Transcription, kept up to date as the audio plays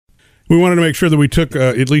We wanted to make sure that we took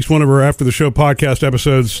at least one of our After the Show podcast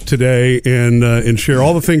episodes today and share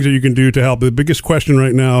all the things that you can do to help. The biggest question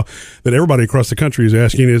right now that everybody across the country is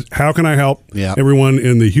asking is, how can I help everyone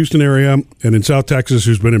in the Houston area and in South Texas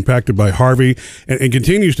who's been impacted by Harvey and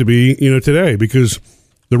continues to be, today, because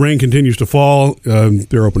the rain continues to fall.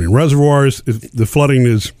 They're opening reservoirs. The flooding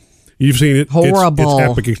is... You've seen it. Horrible. It's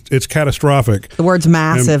epic. It's catastrophic. The word's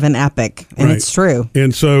massive and epic, and it's true.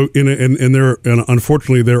 And so,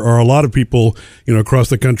 unfortunately, there are a lot of people, across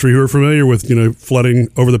the country who are familiar with, flooding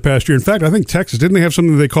over the past year. In fact, I think Texas, didn't they have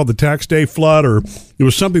something they called the Tax Day flood, or it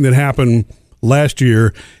was something that happened last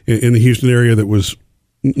year in the Houston area that was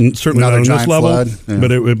certainly not on this level,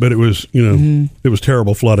 but it was it was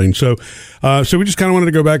terrible flooding. So we just kind of wanted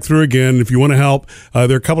to go back through again. If you want to help,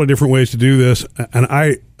 there are a couple of different ways to do this, and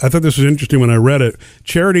I thought this was interesting when I read it.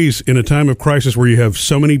 Charities in a time of crisis where you have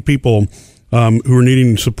so many people who are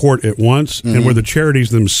needing support at once, and where the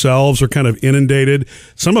charities themselves are kind of inundated.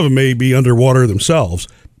 Some of them may be underwater themselves.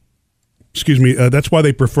 Excuse me. That's why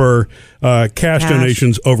they prefer cash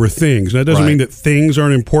donations over things. That doesn't mean that things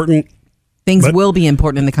aren't important. Things will be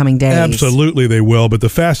important in the coming days. Absolutely, they will. But the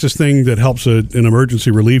fastest thing that helps an emergency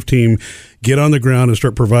relief team get on the ground and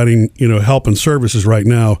start providing, help and services right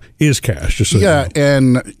now is cash. Just so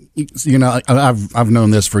and I've known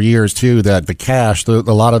this for years too. That the cash, a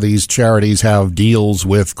lot of these charities have deals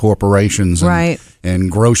with corporations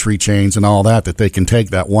and grocery chains and all that they can take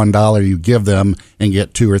that $1 you give them and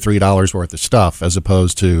get $2 or $3 worth of stuff, as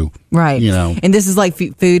opposed to And this is like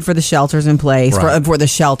food for the shelters in place for the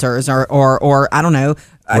shelters or I don't know.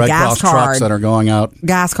 Red gas Cross card, trucks that are going out.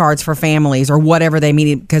 Gas cards for families or whatever they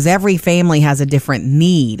need, because every family has a different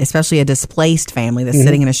need, especially a displaced family that's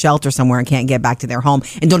sitting in a shelter somewhere and can't get back to their home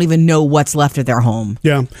and don't even know what's left of their home.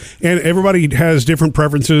 Yeah, and everybody has different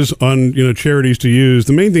preferences on charities to use.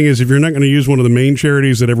 The main thing is, if you're not going to use one of the main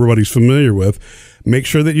charities that everybody's familiar with, make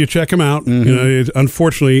sure that you check them out.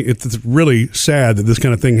 Unfortunately, it's really sad that this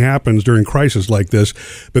kind of thing happens during crisis like this,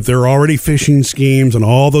 but there are already phishing schemes and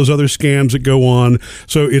all those other scams that go on.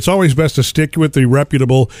 So it's always best to stick with the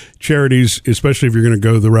reputable charities, especially if you're going to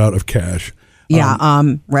go the route of cash.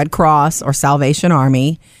 Red Cross or Salvation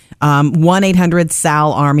Army.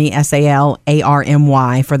 1-800-SAL-ARMY,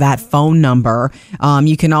 SALARMY for that phone number.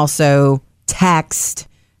 You can also text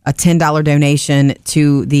a $10 donation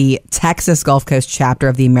to the Texas Gulf Coast chapter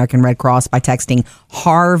of the American Red Cross by texting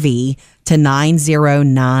Harvey to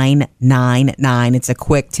 90999. It's a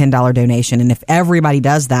quick $10 donation. And if everybody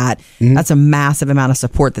does that, that's a massive amount of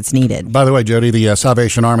support that's needed. By the way, Jody, the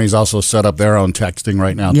Salvation Army's also set up their own texting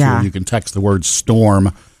right now, too. You can text the word STORM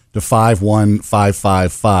to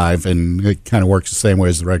 51555, and it kind of works the same way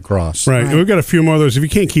as the Red Cross. Right. And we've got a few more of those. If you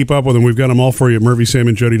can't keep up with them, we've got them all for you at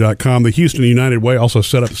murphysamandjody.com. The Houston United Way also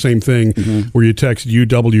set up the same thing, where you text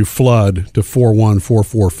UW Flood to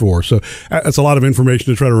 41444. So that's a lot of information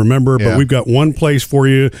to try to remember, but we've got one place for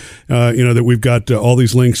you, that we've got all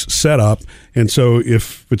these links set up. And so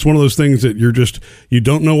if it's one of those things that you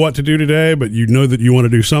don't know what to do today, but you know that you want to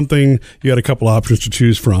do something, you got a couple options to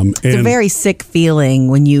choose from. It's a very sick feeling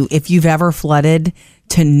if you've ever flooded,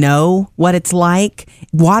 to know what it's like.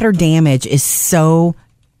 Water damage is so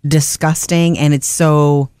disgusting, and it's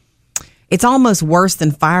almost worse than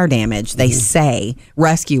fire damage, they say.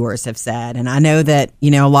 Rescuers have said. And I know that,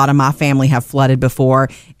 a lot of my family have flooded before,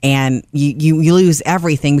 and you lose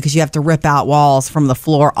everything because you have to rip out walls from the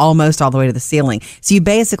floor almost all the way to the ceiling. So you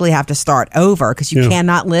basically have to start over, because you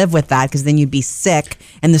cannot live with that, because then you'd be sick,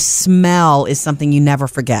 and the smell is something you never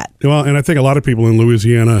forget. Well, and I think a lot of people in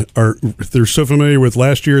Louisiana they're so familiar with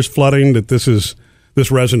last year's flooding that this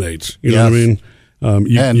resonates. You know what I mean?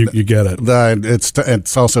 You get it.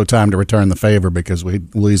 It's also time to return the favor, because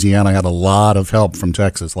Louisiana had a lot of help from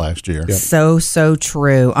Texas last year. Yep. So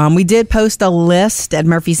true. We did post a list at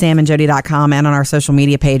murphysamandjody.com and on our social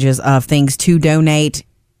media pages of things to donate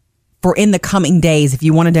for in the coming days. If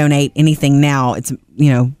you want to donate anything now, it's,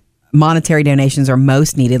 monetary donations are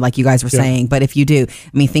most needed, like you guys were saying. But if you do,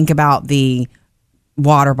 think about the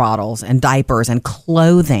water bottles and diapers and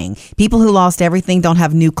clothing. People who lost everything don't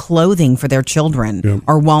have new clothing for their children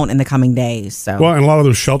or won't in the coming days. So, well, and a lot of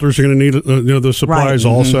those shelters are going to need those supplies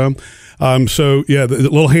also. The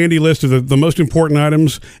little handy list of the most important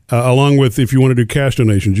items, along with if you want to do cash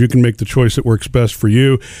donations, you can make the choice that works best for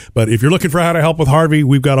you. But if you're looking for how to help with Harvey,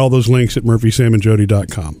 we've got all those links at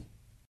murphysamandjody.com.